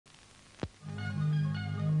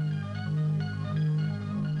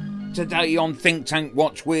Today on Think Tank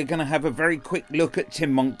Watch, we're going to have a very quick look at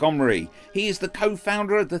Tim Montgomerie. He is the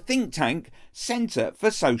co-founder of the think tank Centre for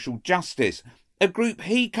Social Justice, a group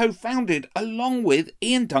he co-founded along with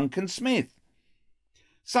Ian Duncan Smith.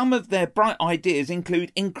 Some of their bright ideas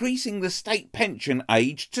include increasing the state pension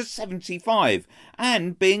age to 75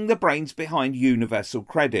 and being the brains behind universal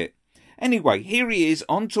credit. Anyway, here he is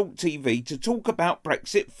on Talk TV to talk about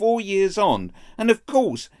Brexit 4 years on, and of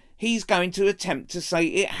course he's going to attempt to say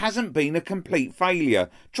it hasn't been a complete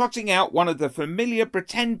failure, trotting out one of the familiar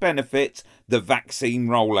pretend benefits, the vaccine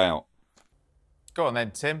rollout. Go on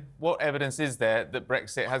then, Tim. What evidence is there that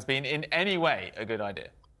Brexit has been in any way a good idea?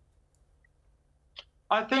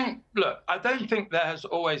 I don't think there has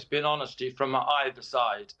always been honesty from either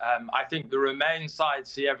side. I think the Remain side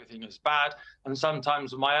see everything as bad, and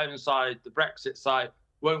sometimes on my own side, the Brexit side,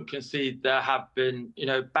 won't concede there have been,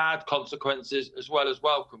 bad consequences as well as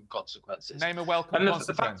welcome consequences. Name a welcome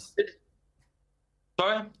consequence.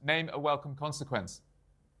 Sorry? Name a welcome consequence.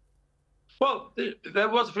 Well, there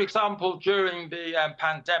was, for example, during the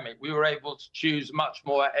pandemic, we were able to choose much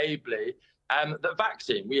more ably the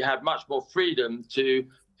vaccine. We had much more freedom to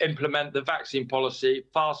implement the vaccine policy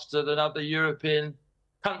faster than other European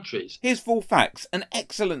countries. Here's Full Facts, an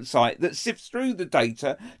excellent site that sifts through the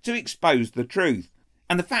data to expose the truth.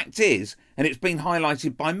 And the fact is, and it's been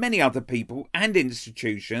highlighted by many other people and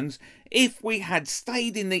institutions, if we had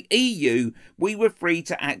stayed in the EU, we were free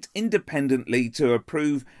to act independently to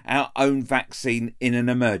approve our own vaccine in an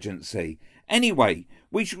emergency. Anyway,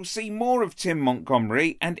 we shall see more of Tim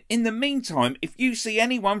Montgomerie, and in the meantime, if you see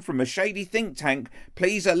anyone from a shady think tank,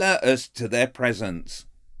 please alert us to their presence.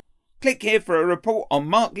 Click here for a report on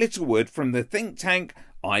Mark Littlewood from the think tank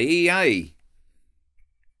IEA.